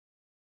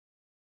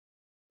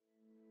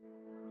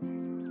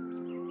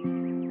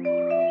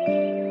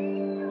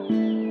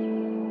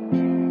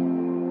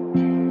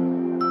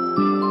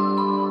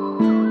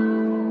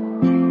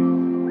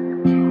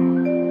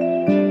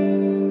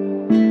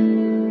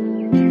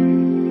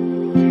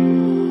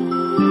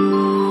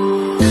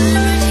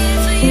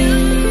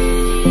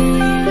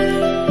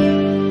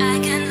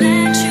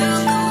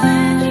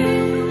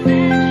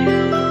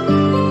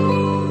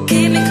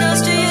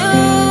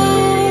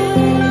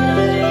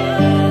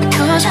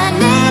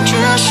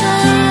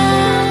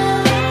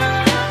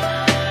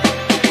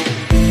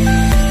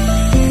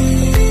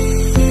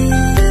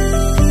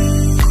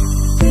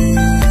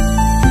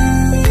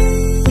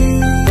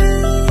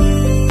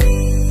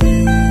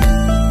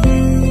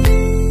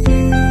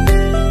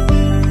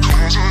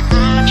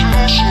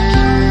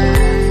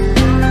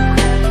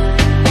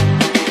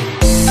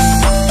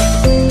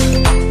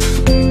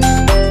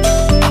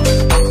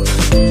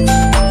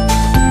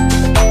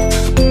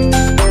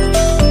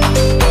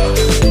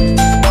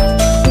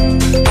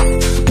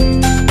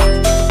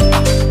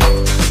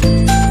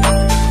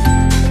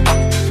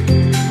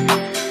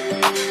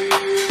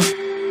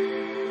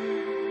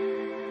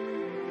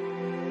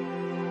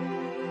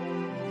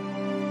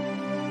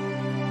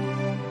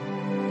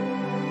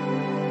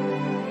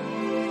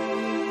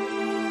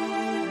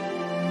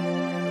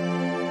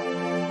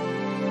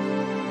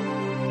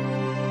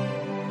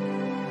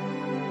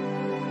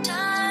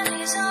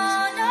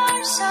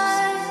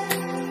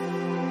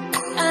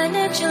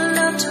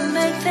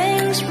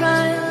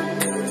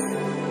right.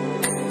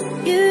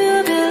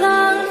 You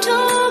belong to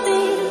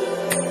me.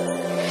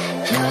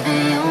 You're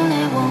the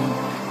only one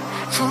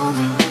for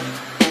me.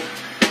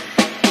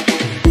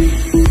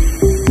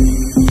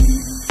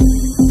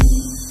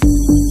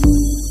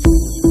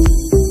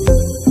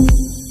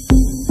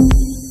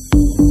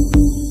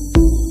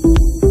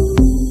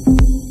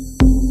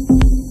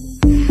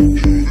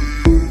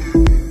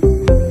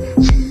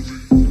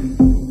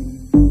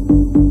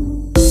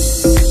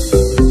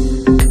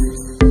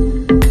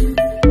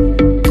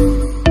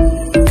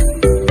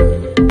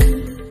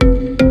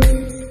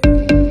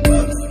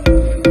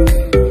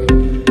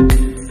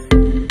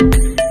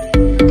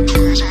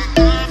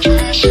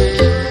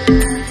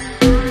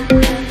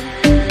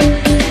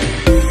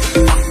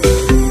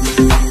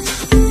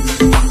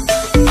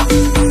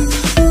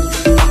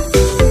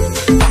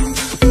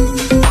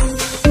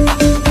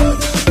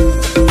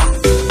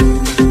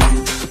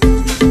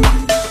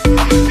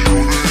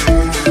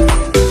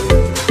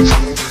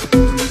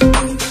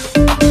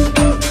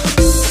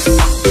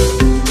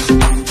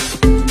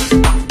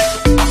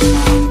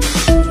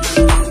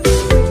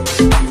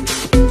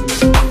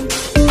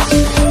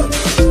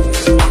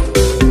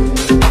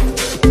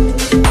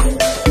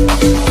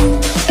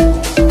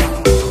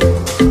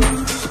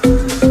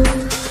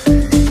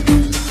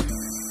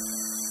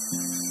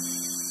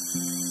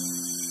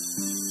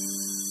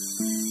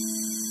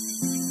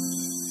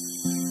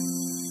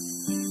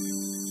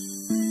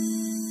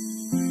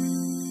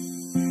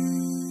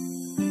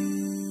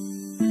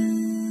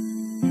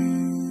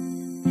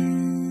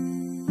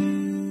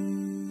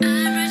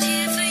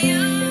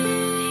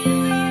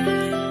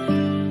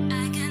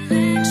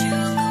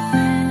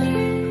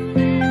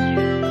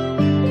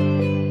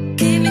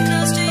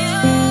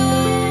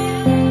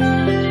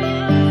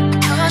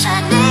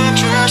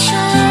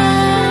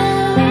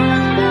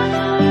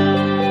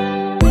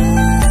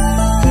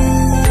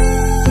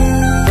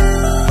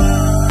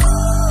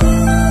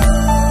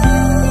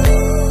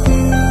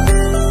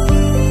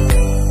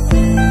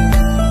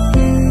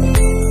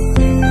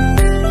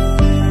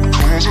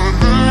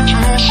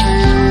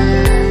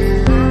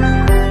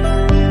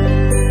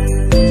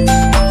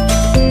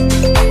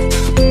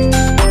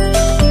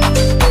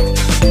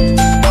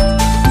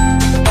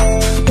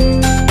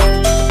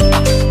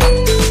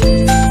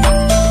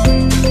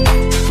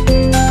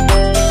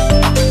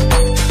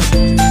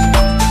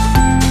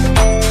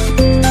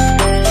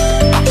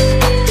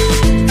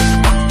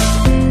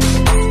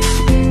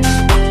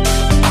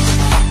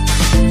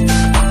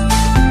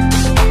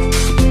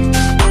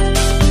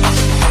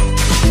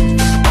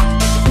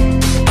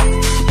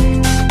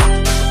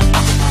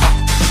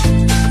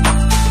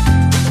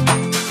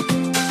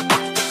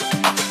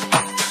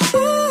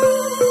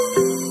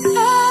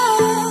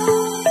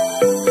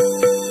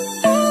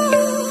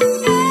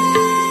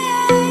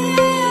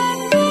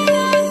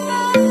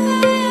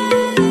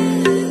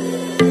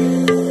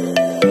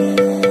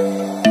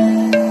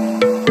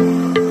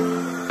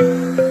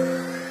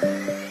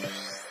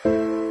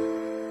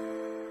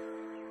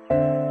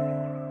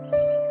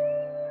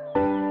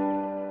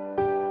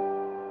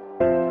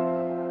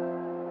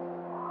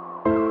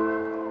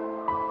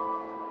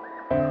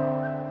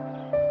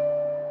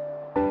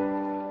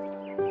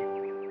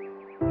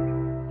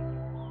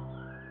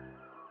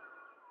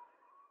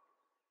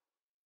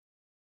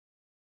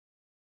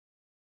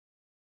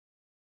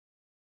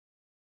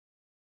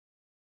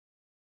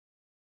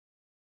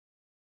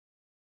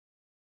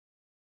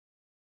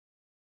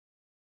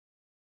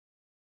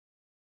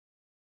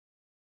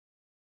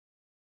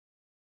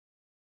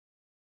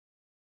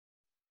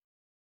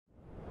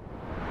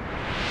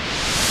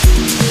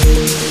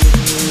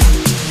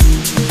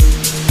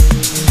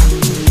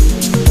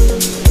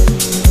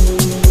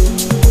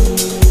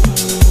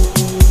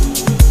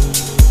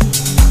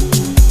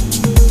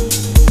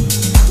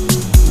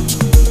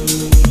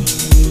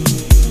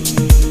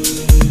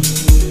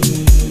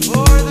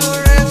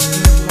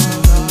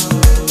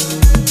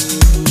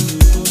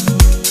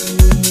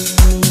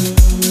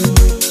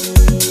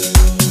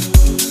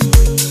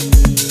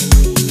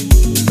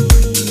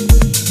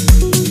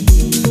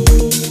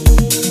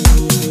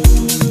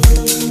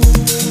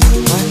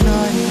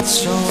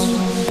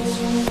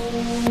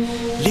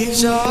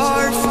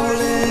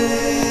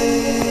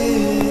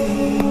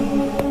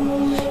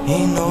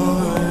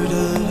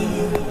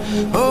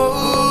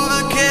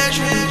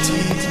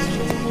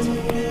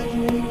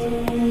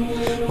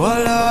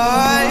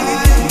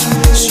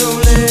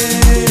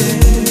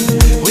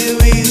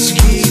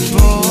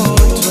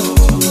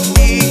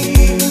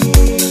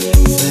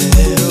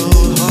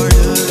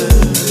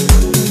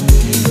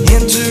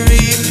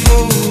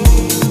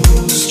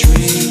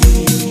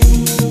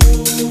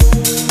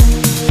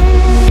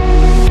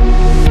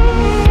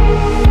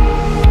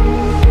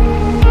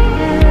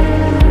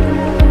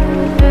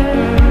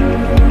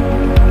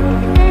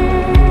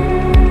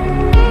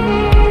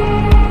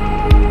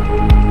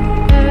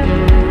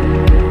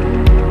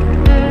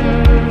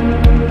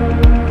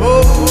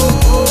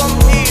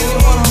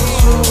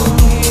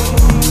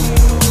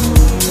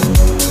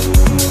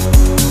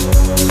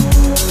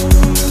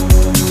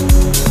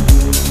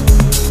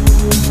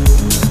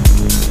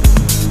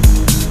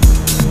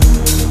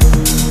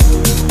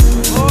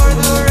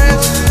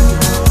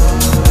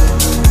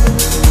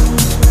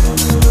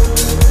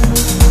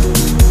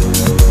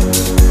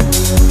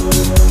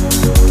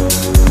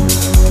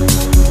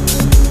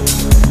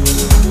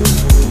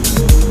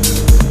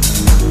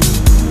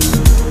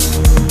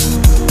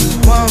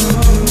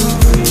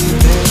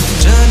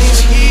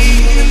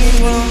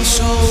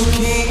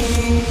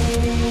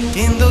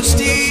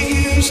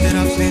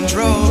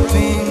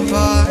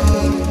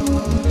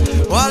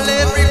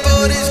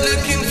 everybody's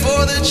looking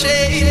for the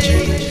change.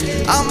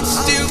 I'm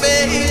still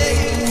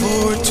waiting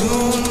for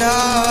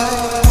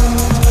tonight.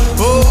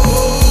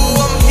 Oh,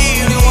 I'm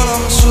healing while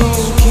I'm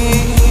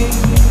soaking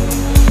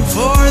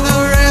for the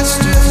rest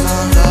of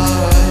my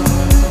life.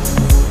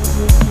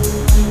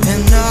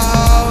 And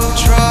I'll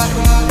try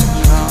to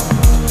count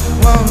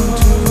 1,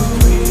 2,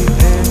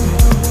 3, and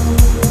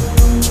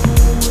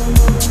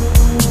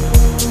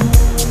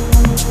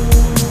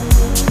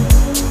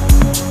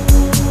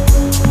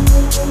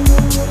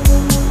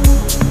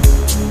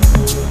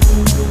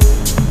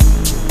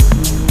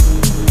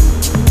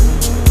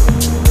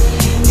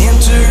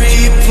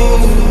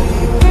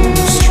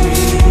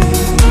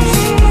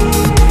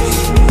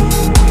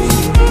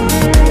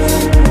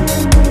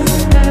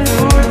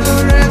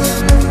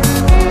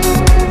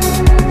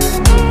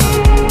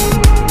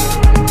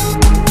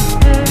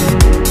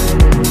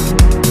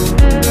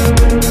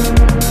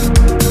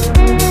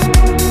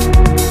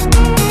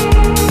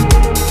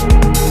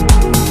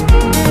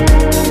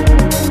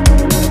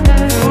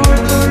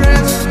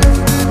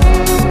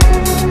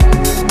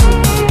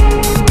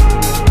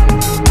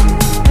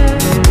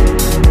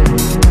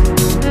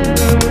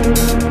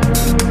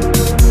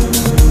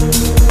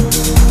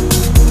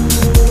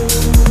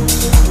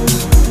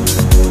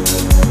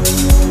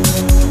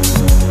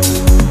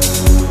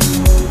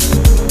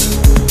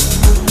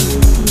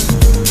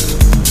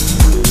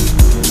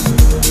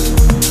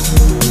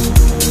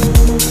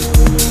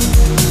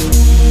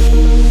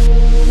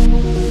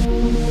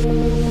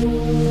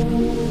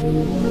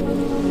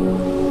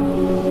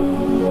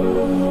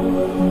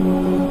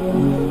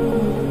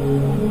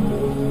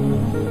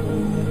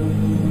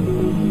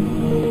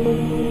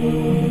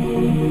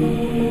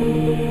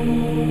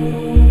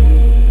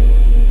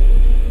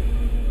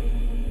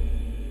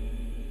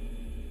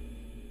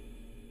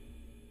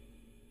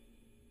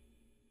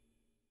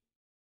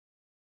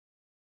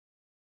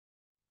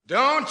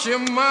don't you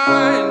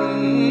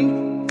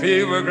mind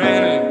people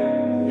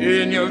grinning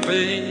in your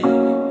face?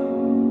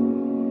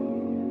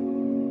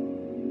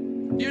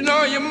 You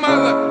know your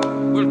mother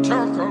will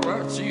talk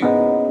about you,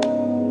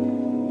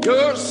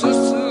 your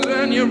sisters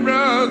and your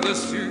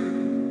brothers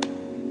too.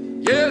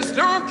 Yes,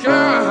 don't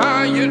care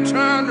how you're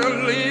trying to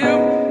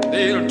live,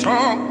 they'll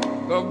talk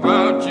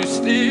about you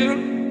still.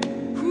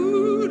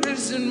 Who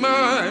this in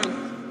mind?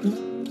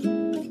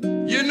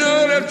 You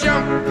know they'll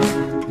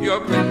jump you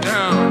up and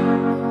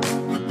down,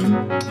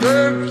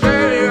 they'll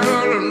carry you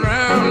all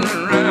around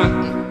and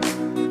round.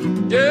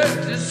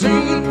 Just as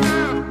soon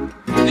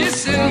as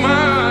this in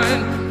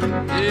mind,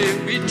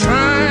 they'll be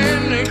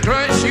trying to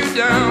crush you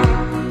down.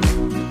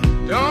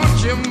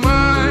 Don't you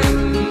mind?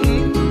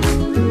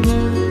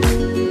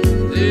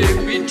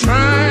 They'll be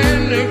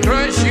trying to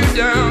crush you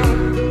down.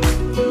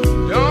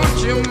 Don't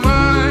you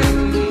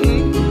mind?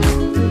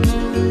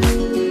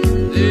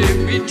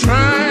 They'll be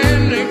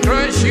trying to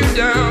crush you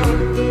down.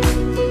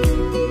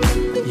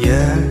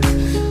 yes,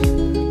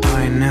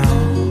 I know.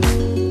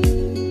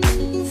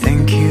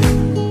 Thank you.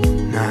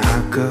 Now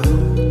I go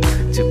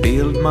to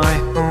build my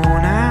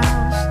own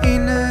house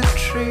in a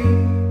tree,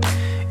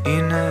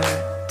 in a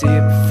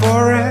deep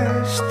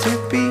forest.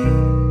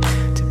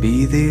 To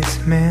be this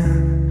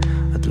man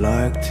I'd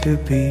like to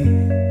be.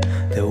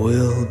 There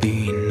will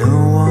be no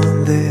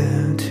one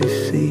there to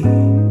see.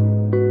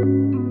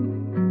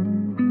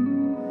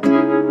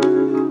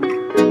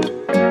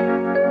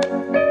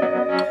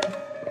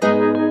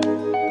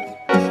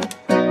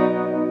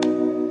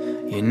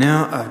 You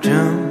know I've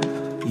jumped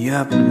you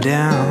up and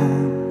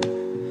down,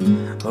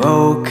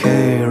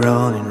 okay,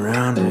 rolling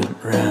round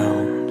and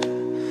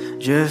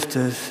round. Just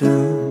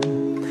assume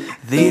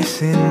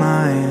this in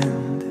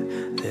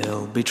mind,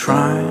 they'll be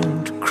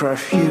trying to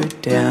crush you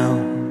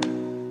down.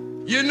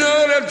 You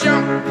know they'll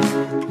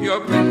jump you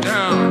up and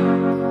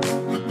down,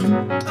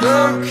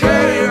 they'll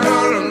carry you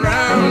all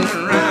around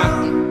and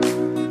round.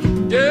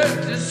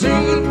 Just as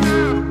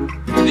soon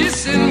as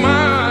this in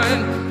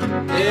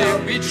mind,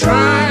 they'll be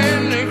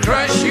trying to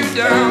crush you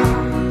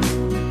down.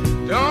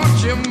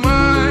 Don't you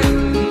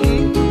mind?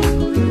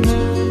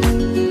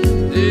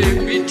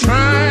 They'll be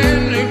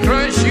trying to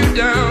crush you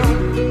down.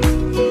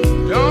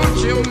 Don't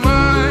you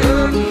mind?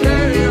 They'll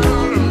carry you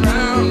all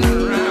around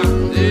and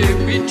round.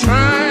 They'll be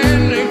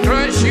trying to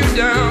crush you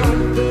down.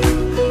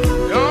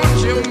 Don't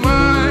you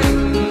mind?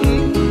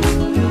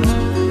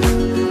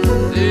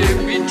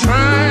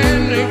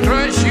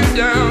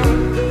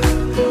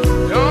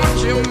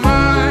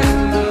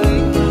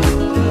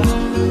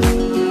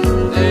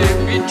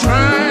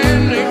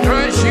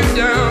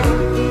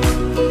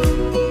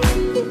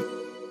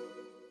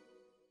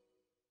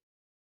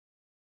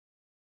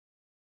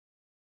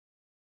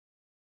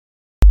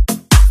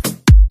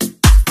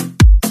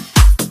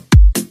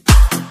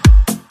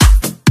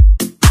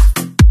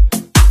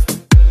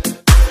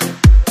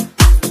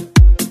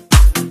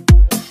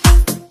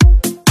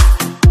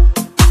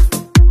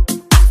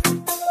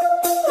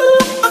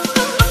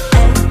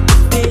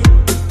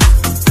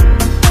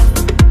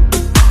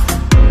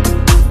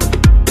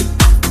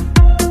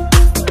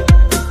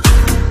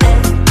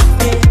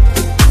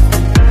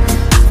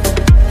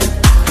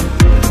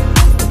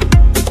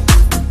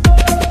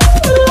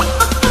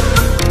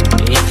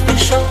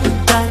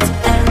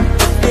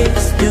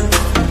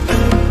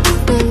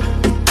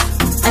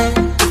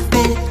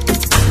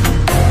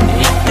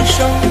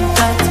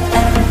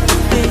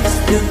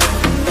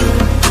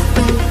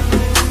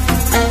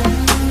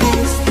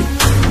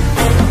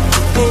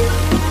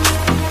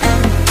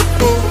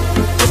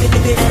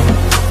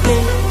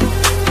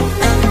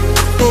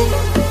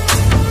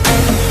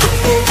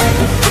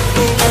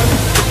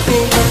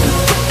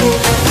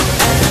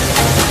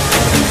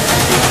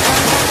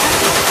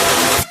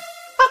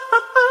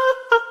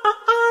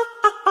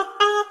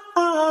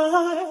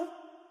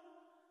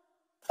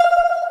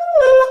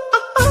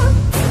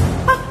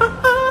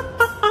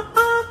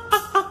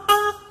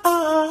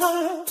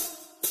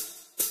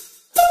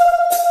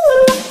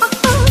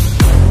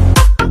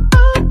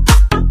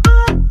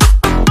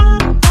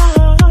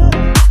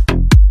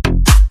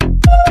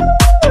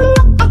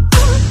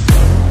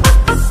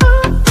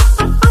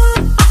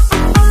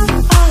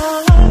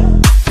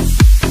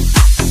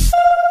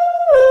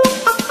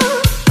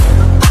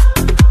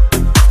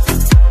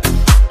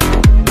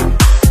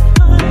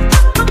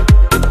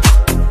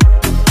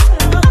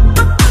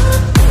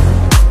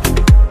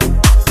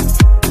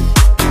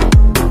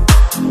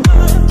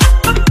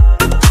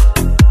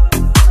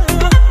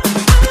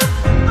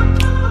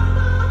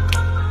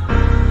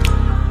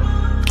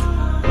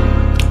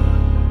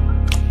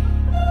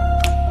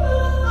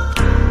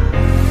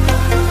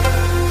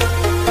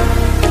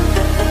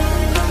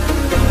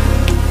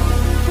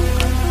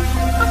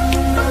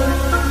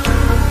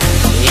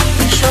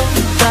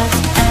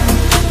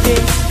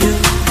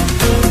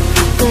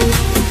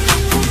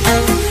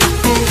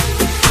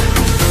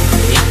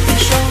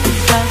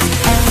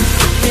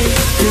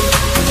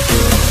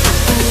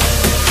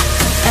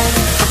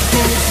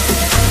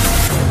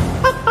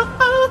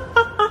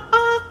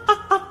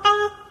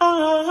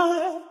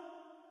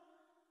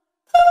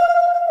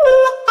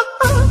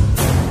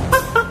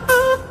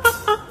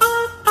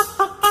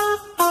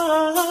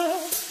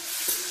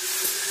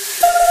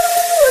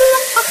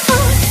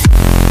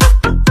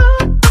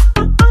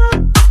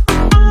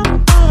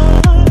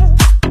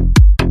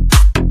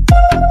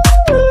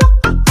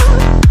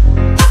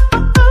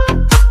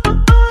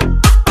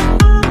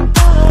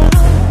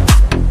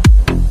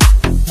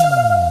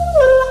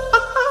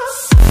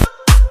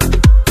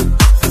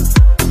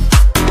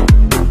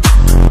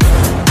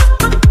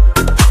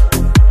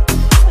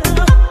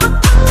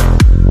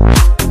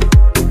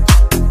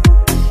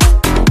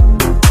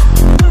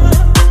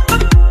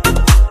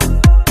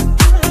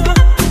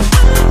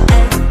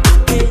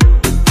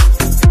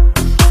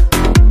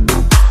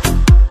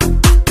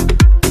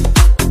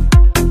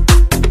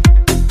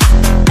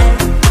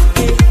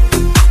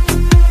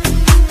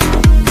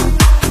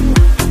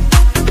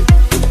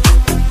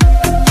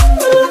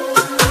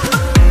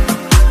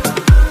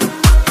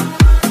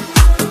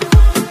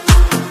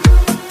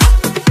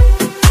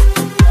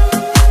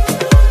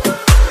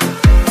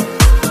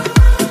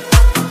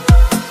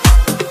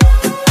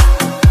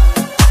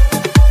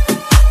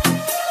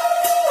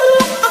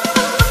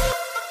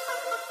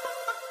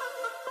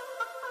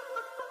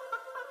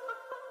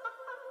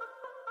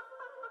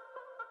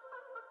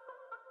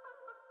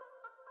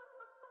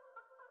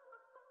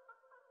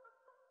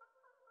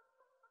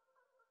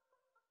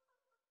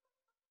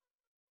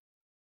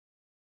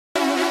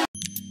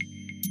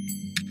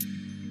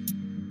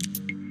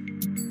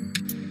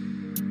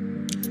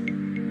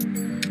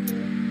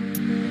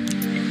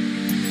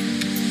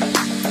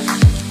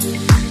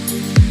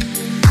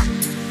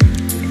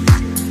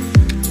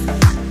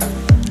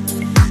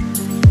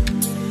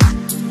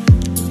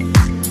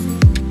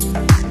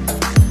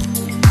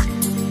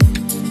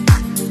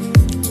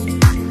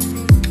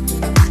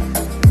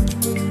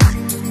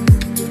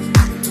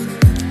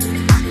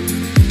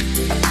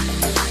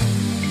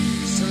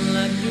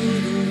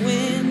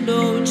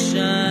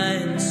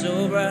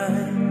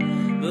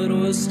 but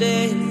we'll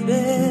stay in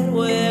bed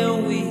where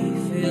we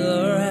feel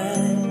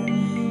alright.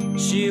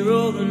 She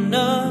rolled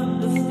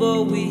enough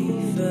before we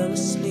fell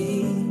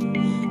asleep.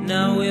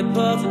 Now we're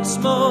puffing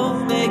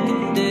smoke,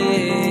 making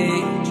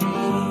daydreams,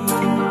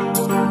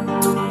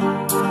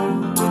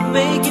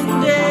 making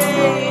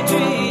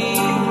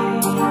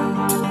daydreams,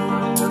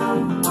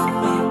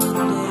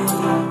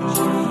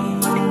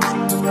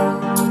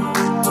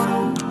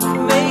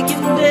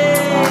 making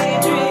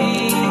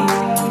daydreams.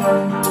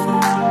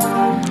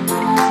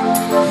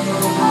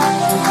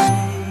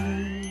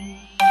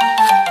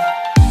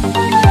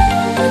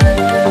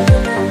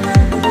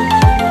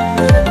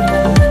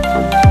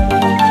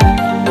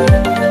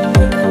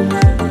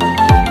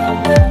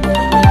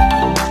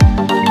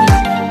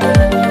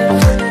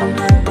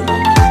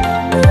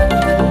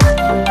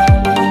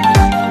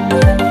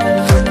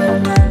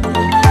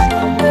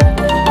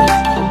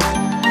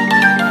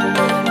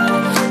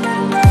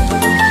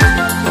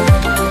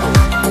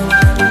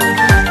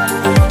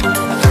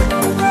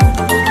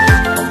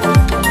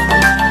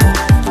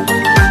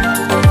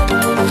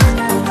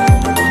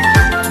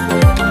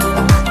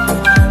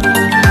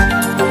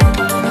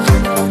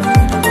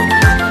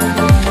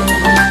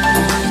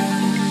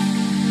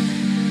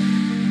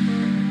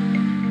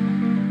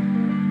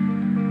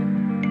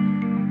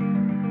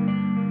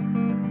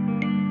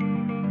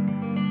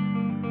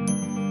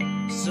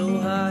 So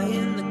high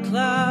in the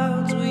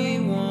clouds we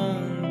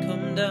won't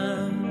come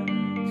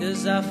down,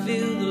 'cause I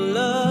feel the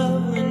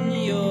love when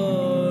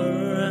you're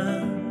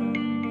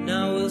around.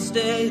 Now we'll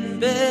stay in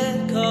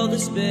bed, call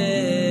this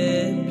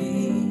bed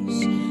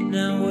peace.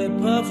 Now we're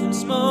puffing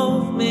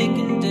smoke,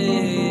 making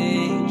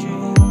daydreams,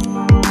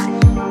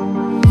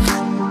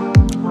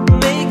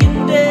 making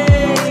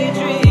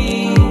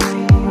daydreams,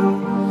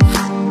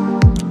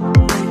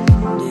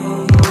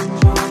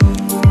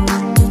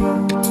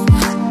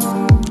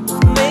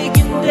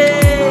 making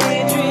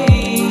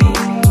daydreams,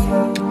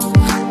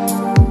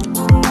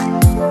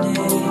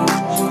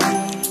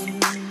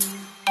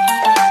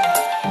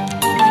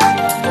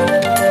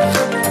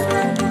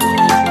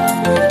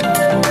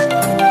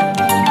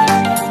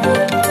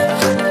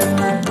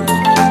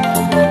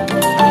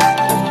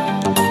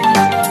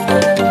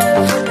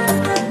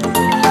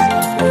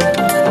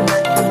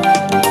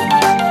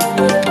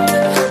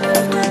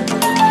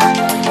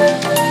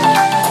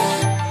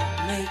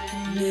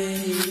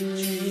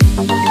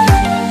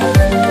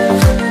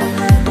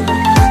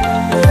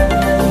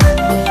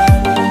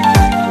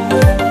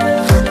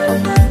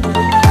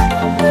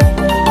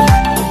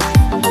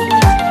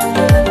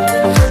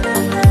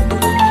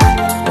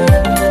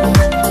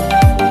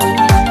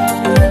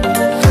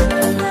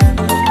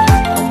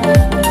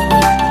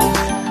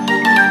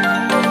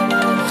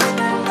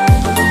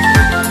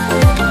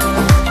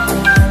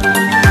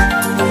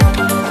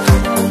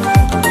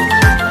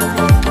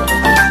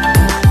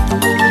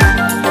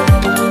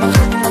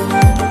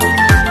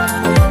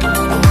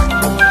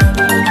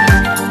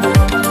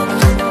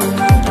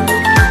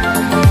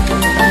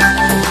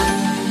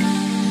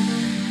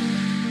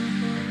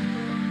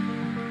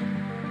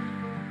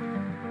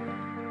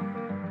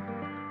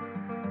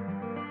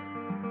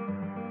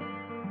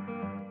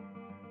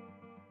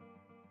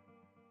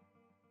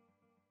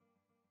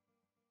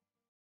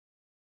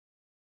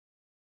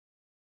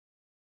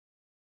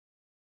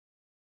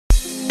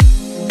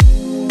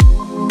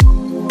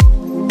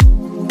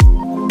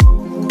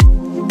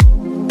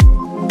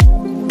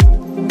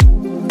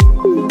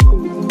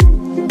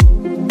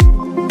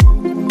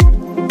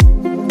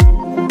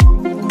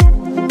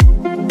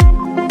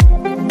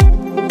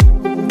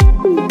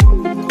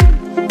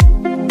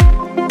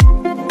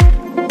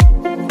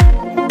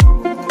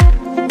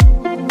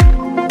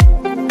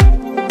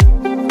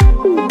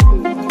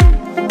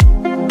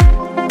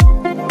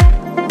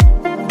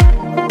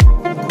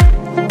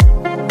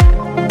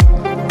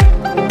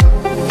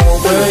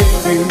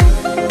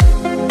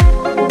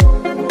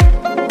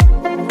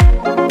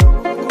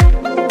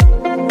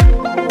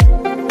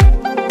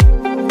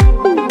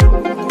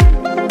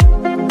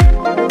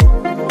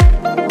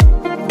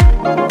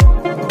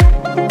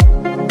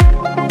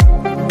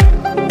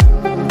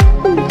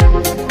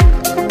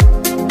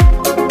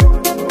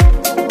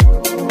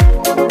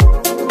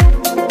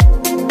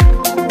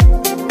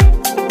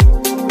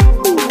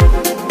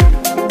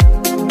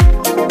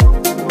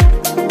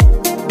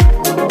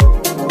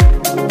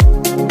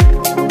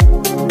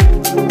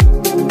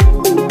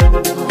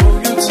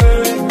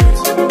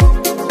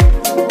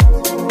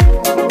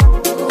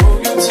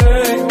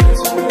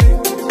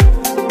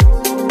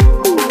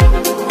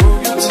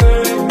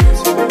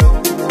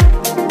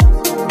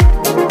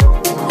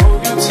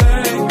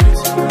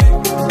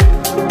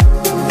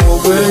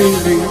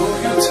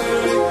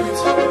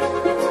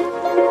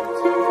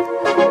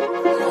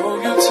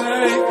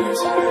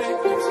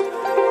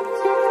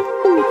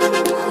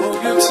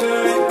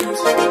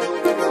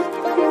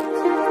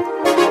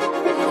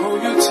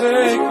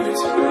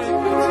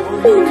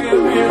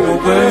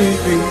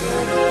 baby,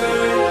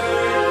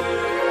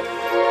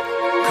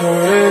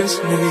 caress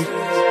me,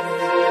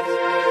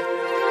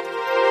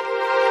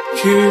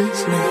 kiss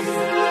me,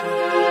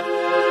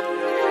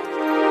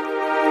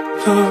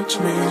 touch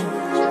me.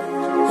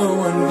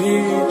 Oh, I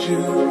need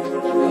you.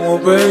 Oh,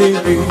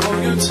 baby.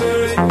 Oh, you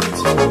take it.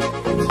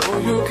 Oh,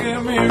 you get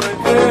me right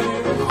there.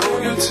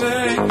 Oh, you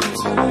take it.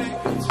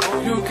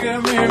 Oh, you get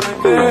me right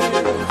there.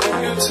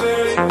 Oh, you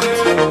take it.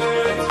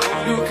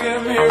 Oh, you get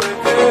me right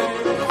there.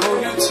 Oh,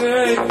 you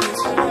take it.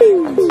 Oh,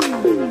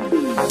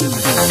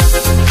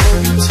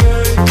 you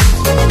take it.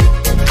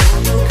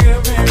 You get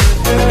me right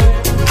there.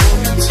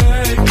 Oh, you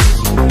take it.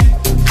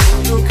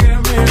 You get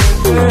me right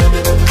there.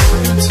 Oh,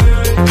 you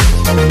take it.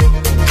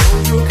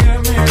 You get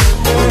me right there. Oh,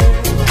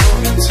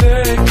 you take it.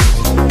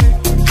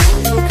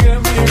 You get me right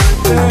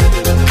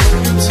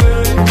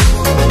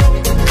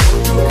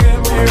there. Oh, you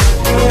take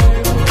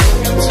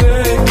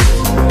it.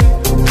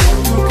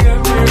 You get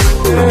me right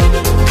there.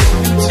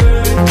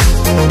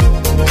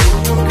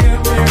 Oh,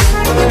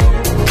 you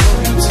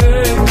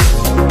take it. You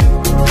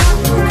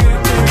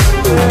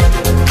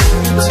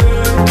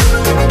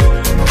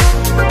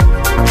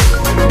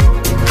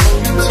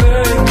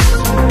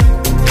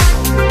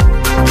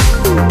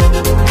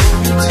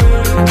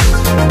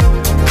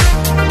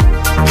get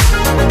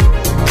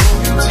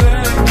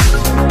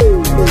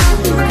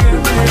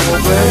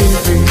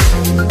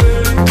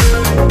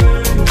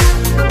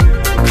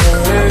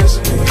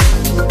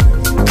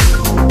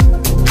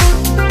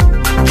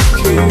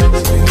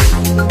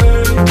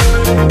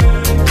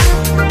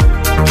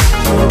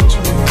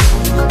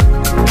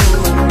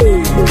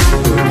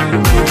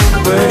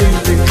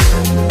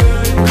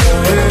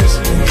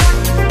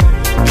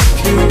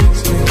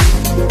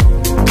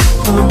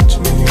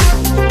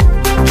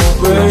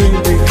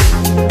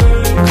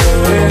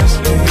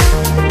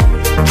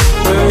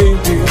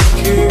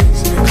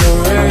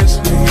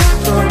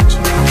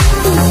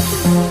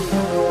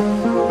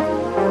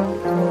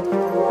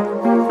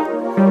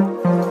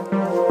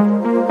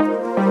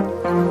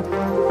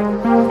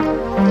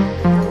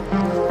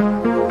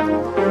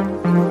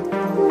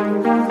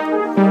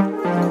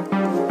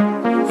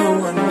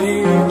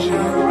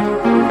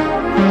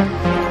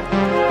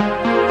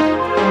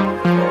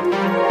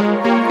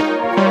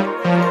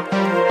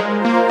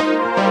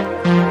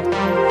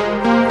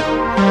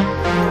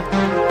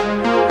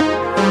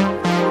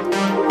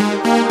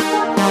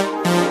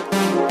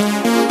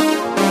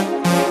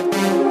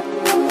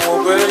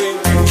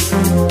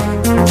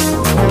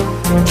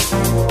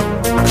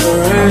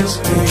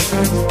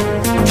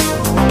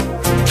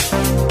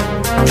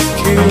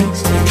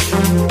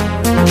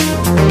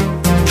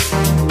right there. Oh, you take it. You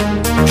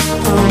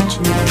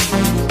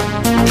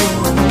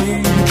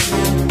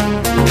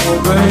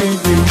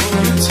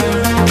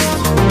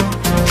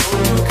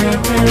get me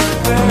right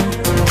there.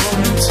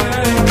 Oh, you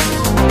take it.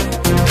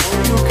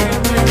 You get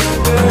me right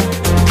there.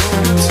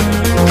 Oh, you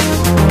take it.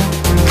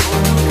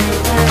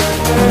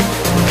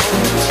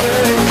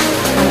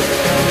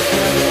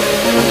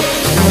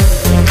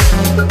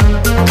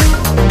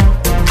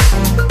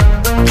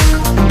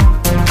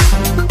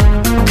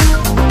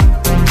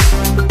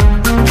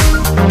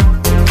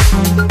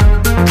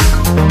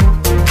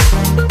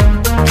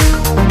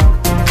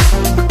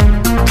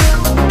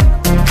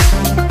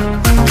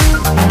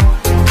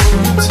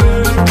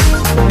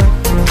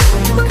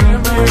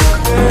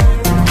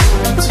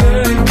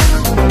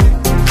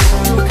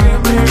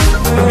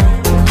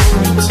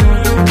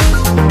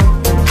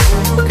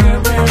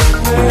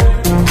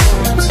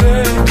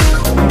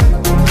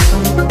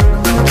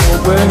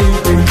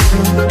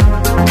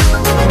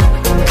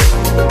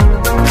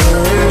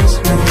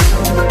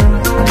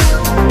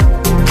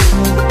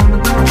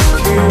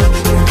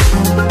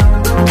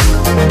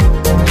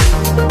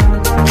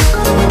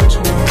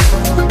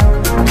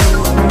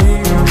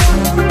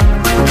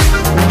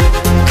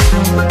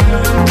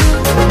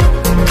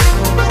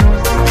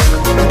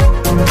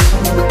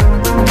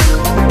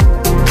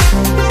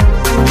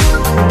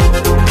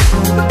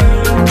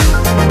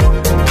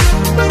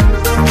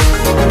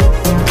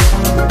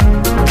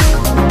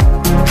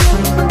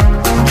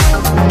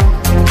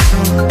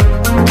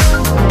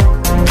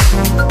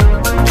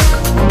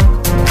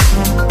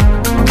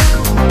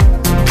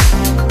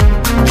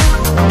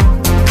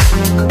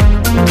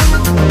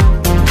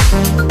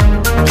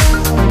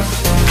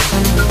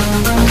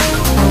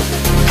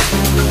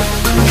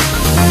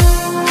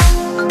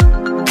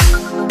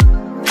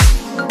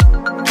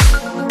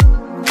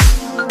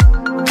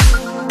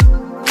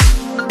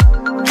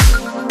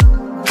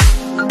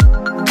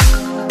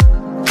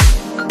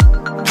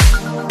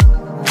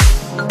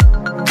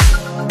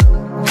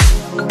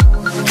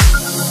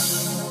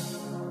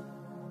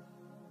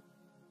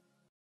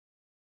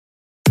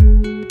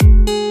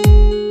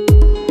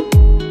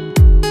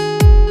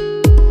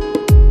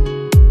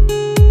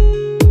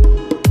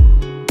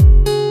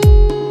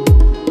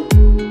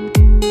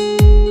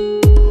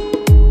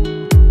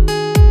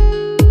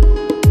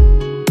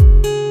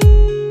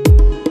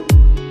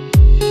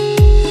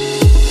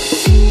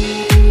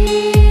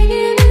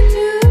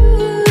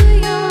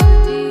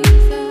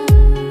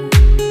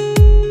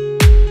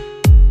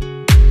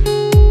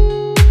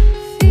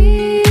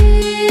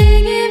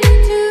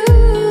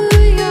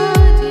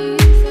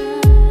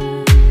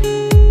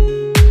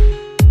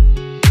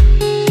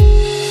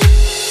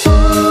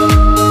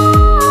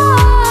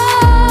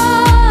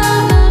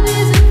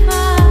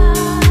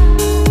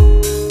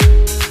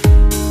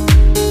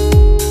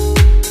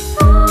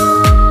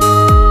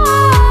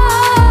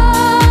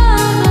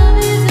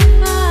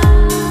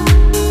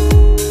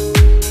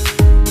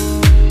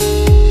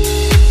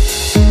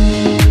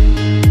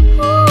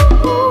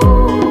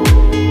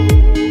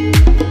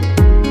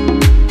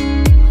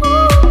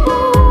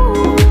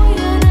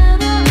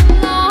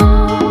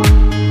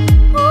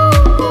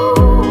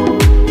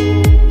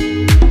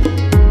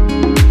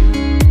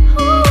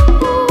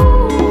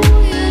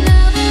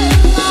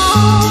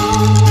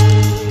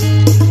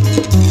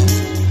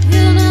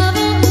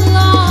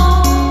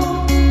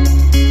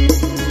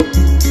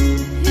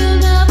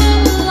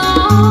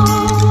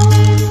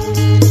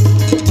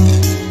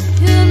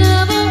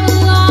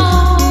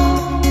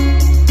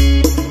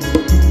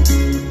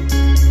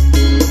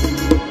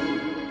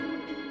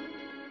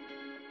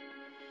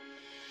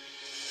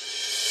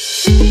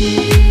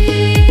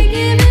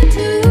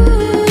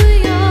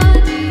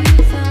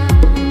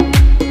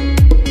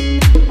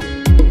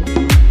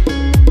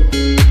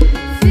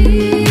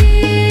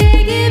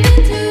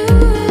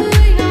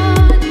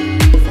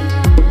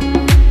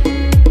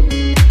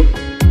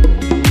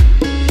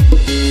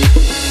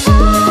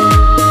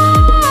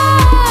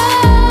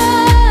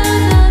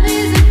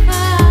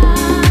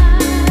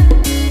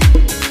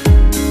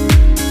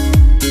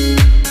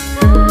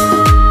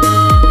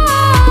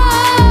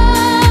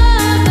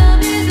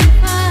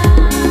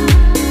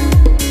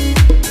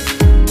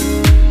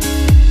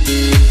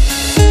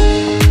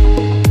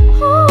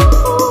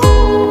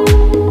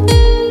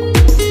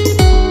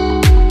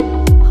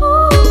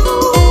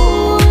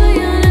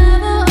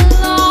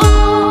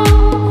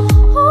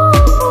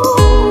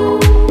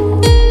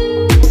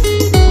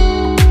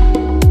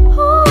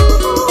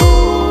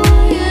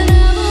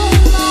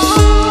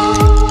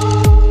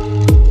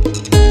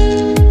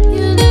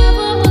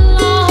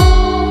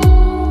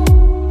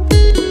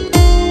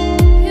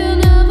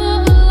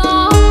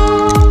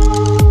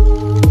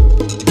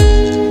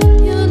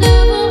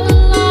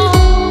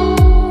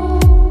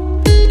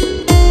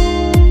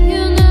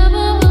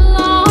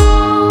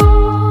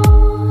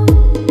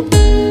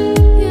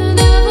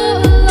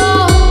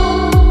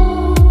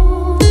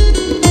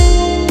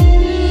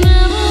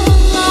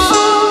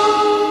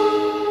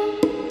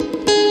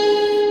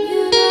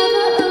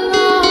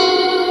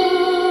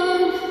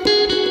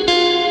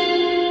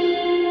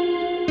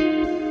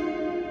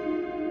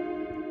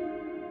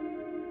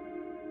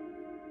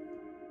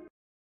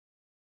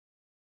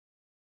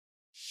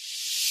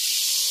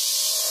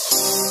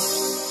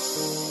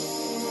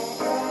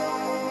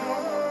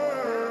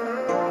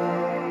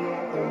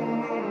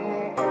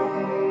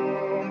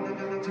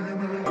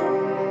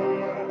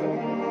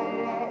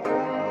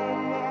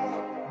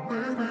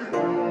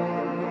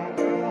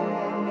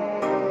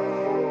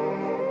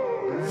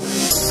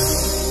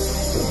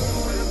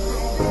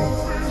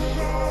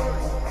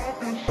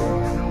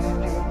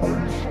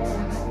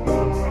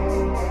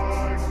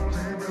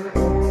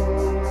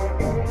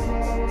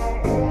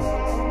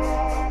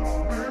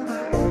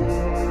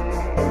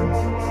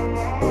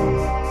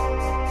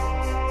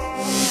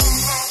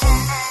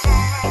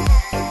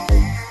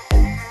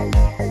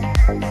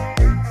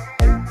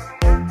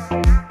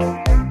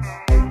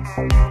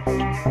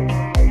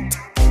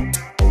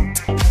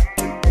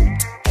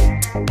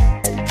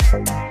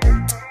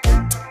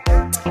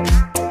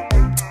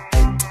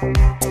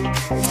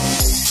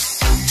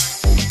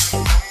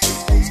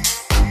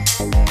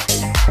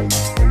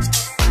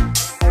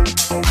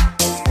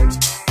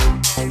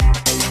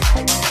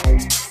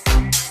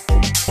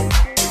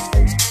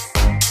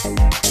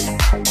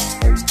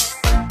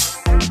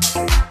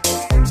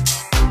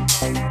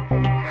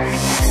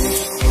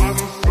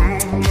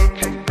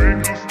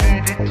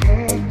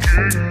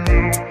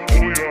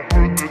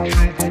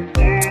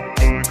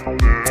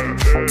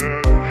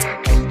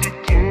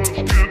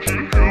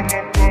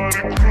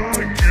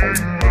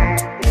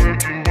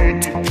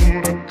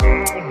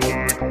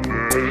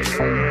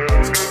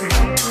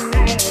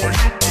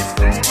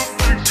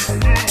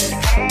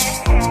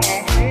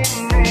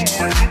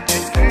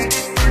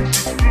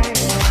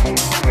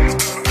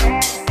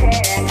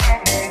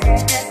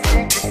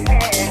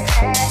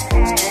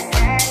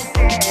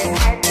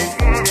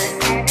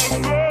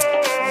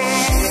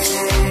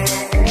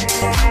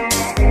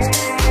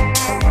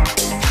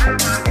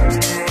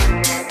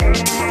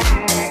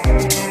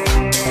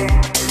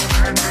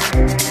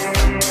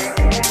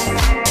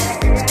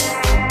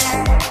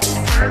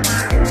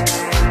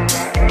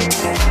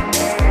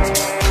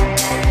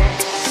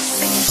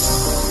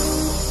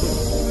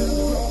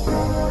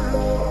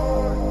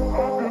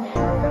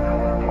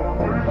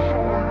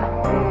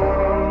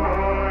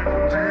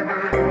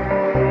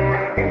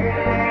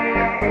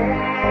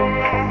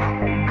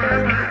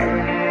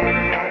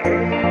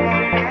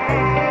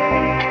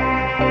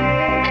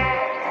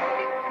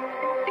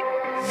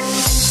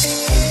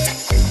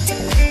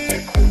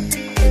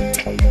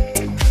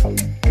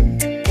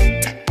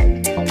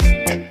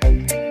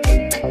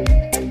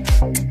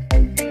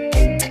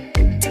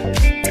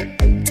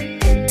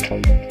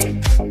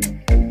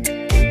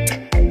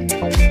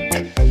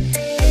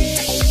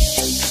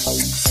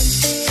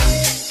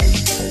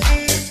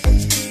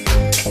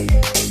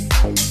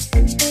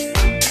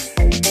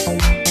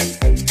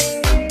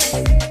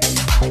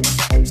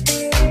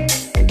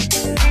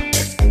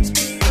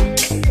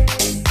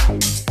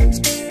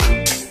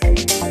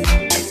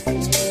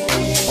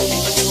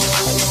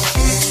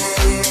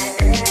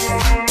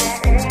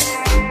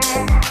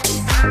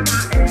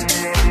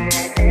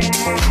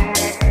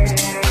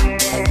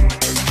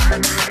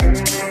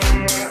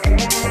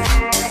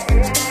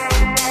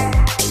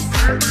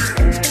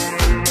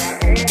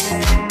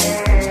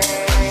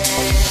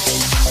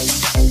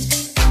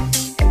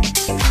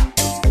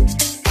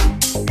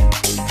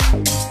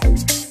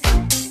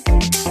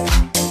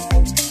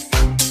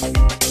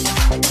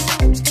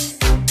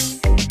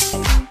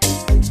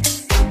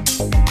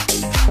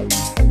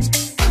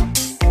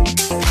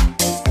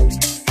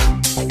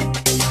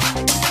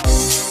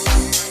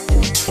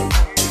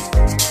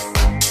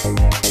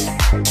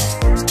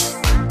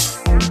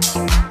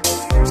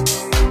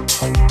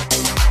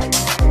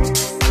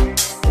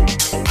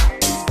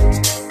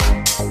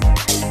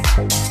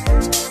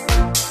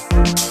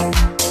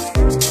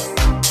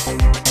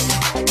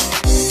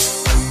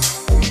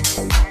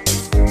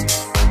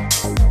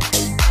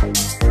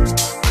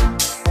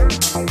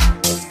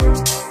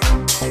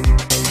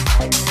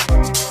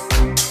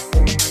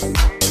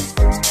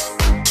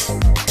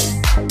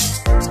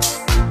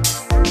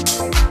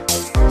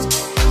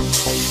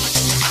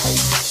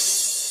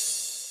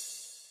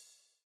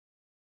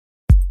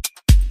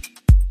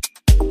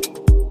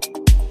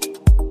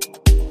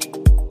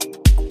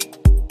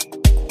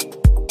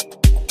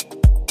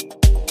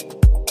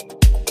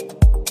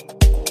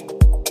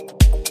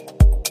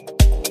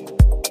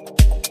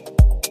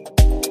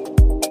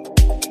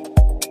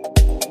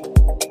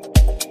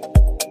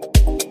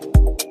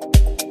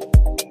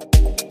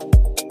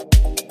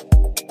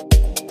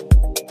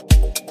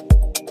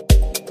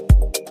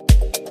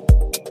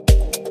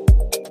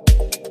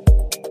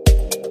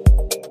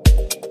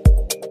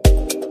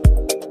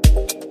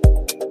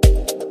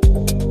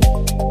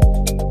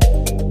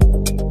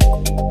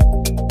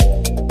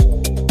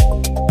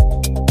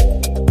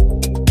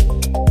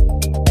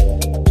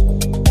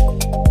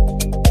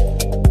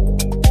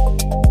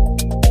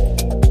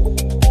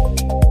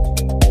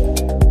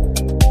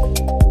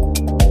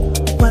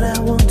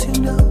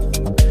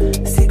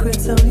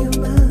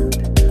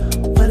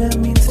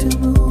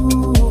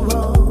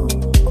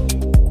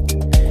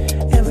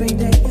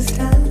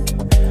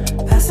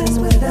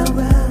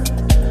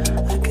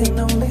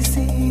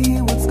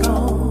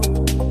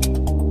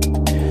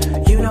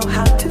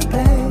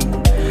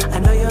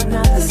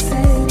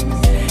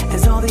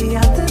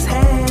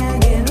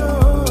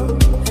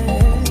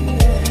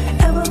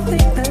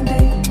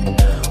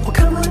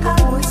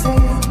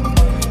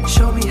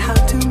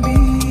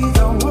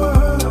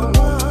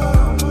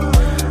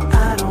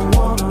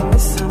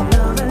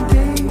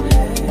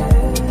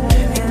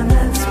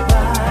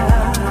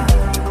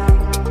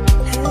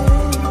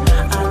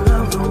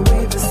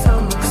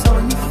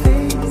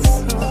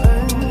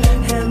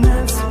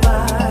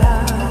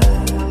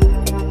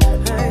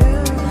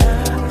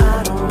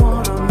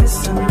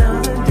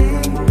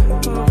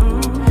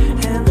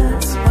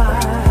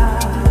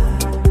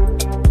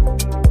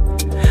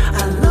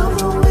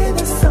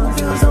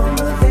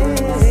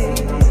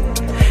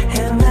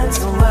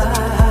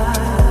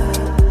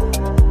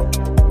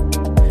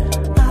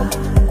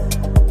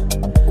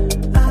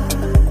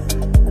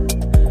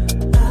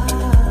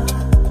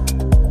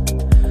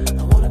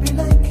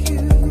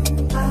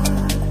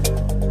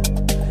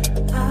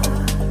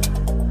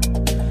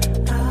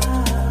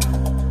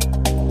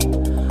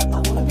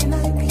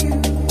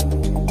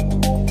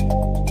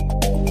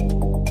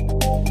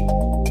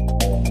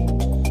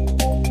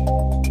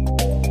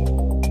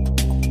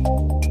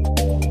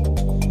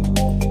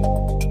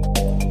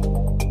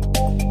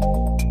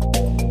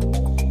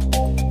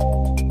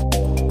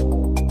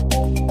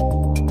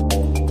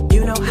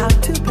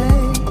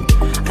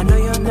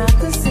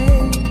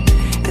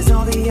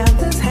 the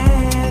others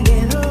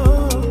hanging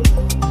on.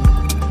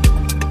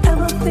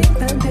 Ever think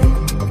that day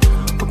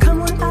will come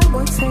when I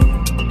would say,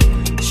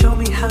 show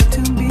me how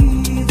to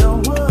be the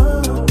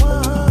one.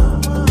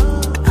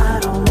 I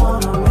don't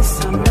wanna miss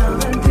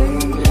another day,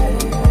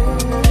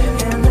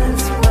 and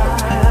that's why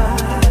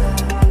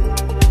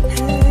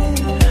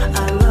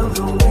I love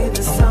the way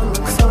the sun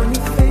looks on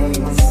your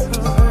face,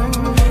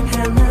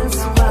 and that's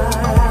why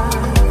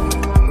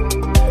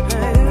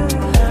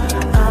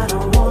I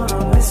don't wanna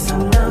miss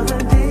another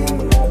day,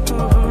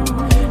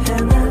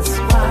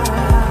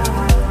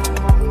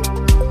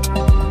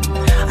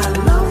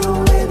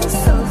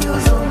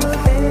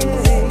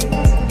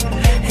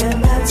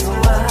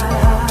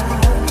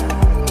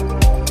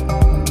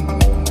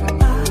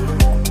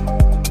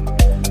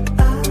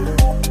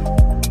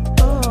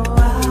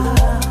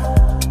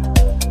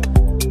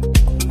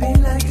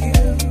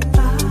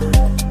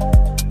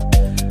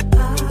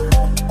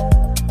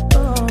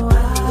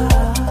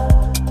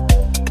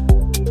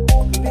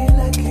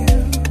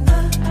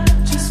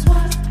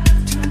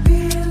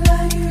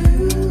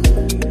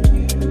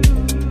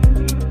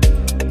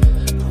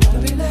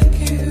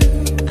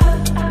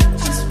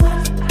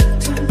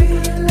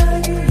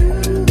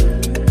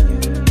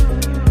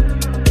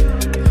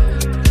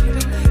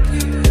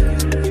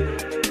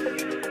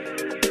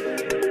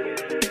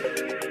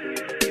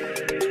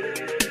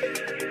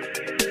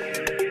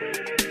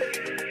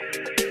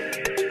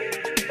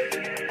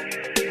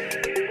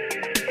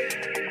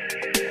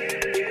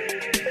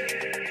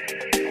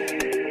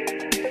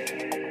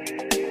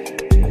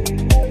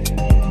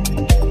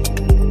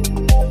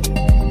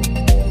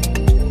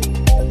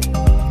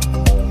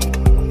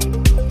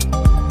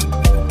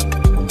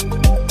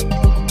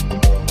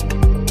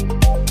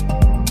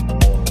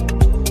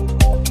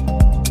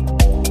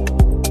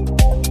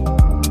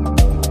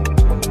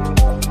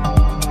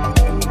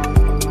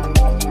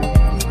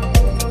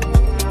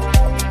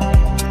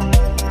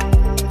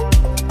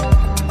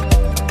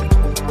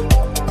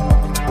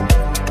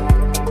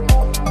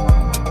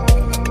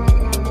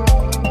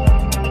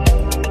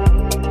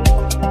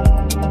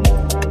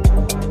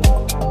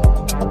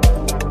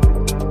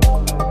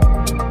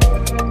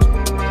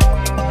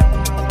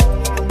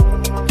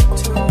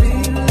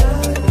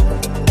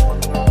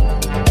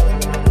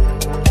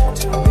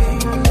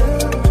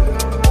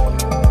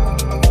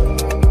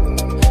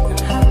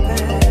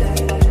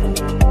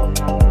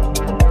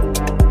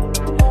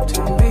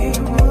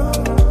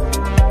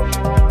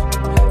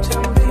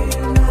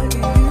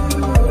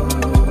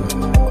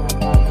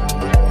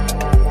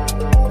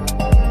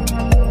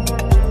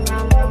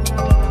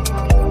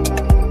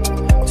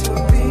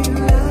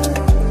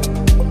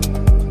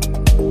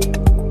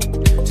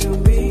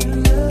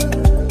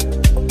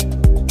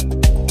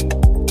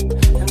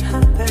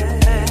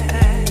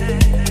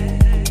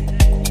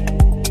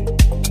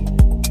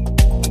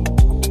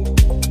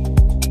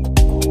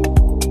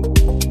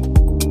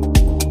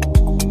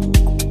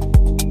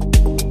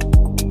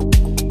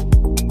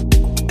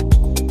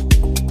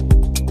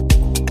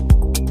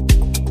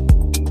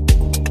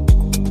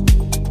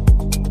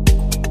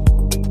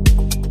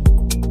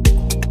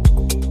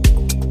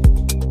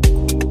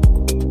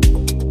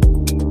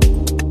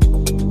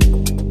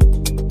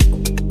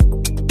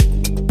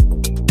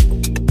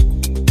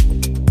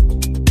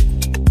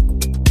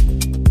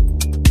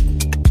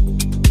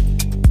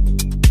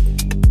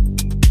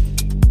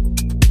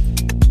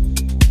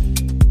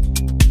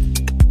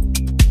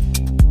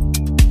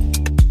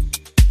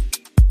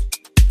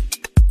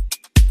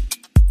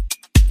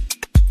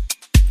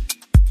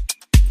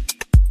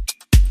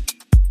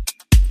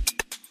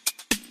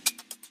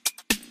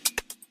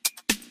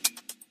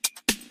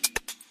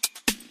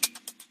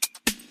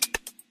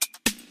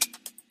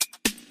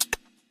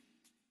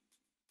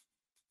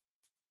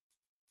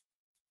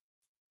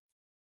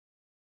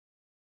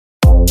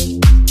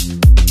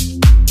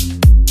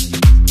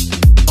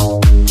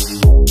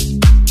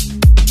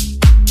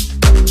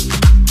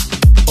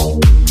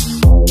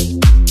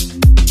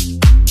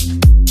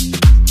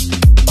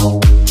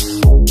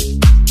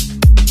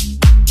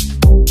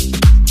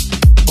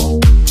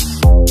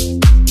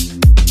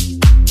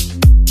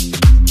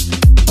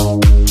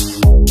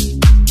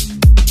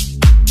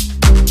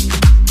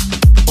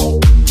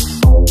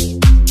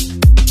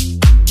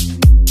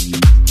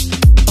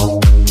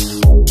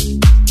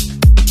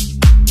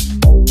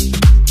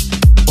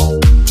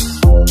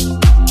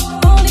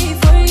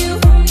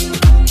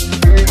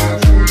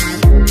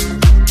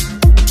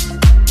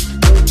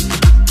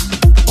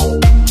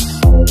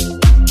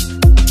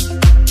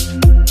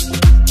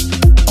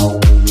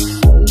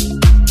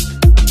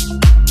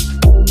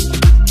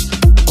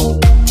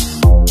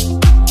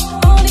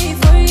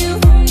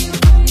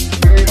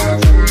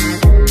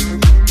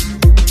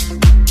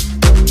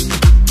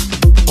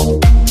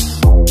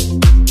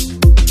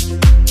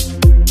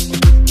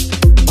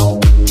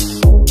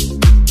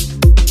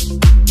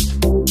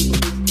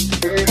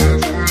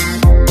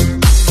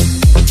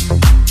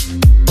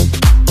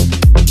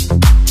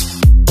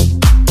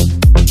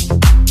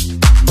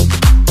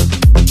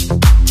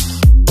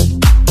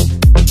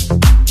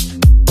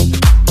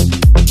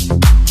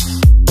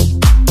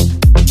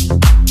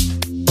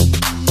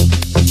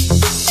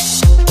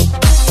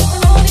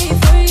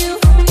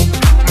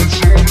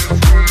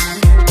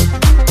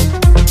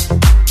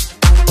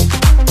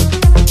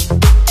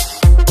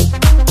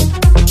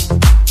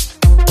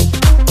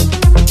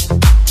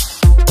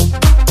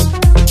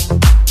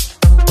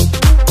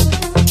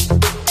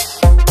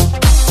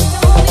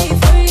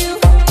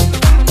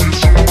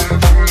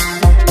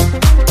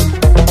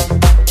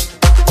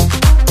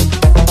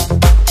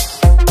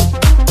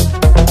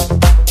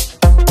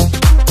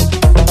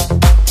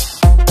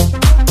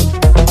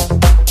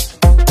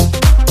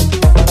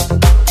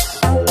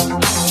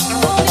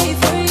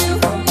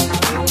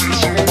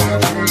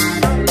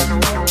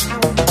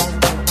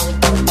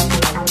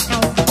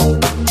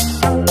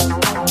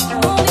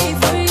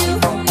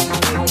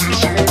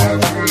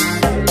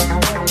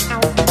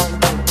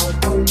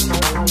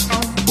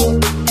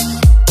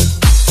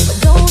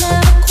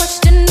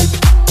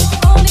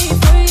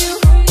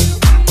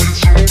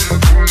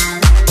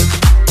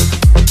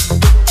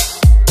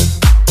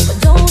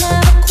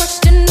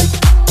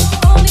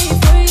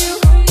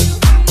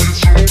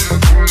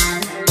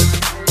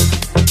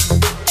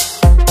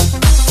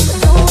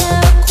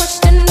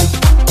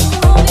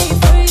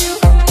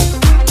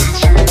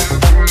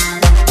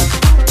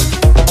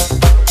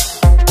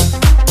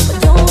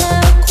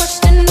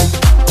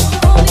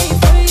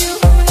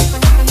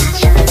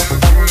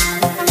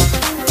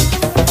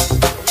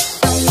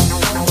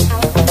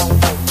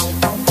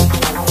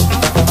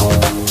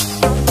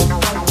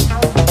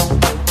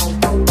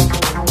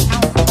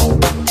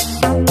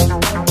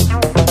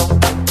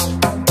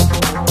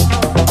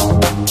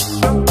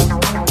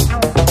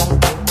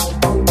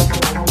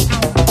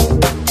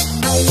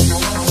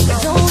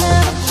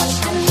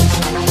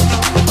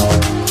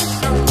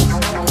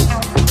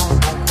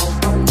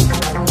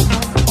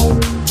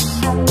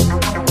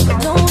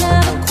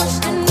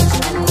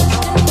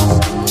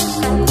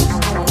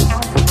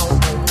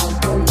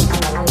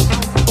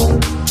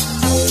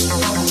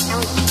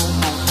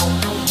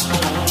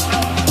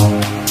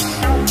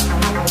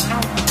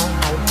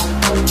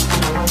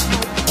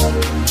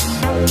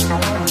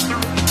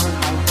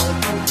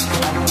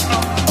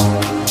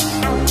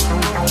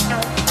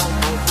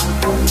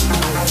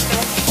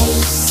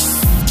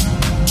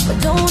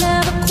 But don't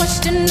ever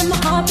question that my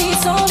heart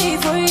beats only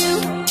for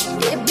you.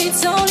 It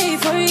beats only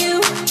for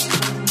you.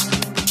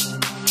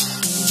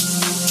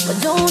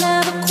 But don't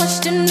ever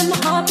question that my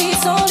heart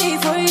beats only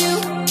for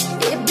you.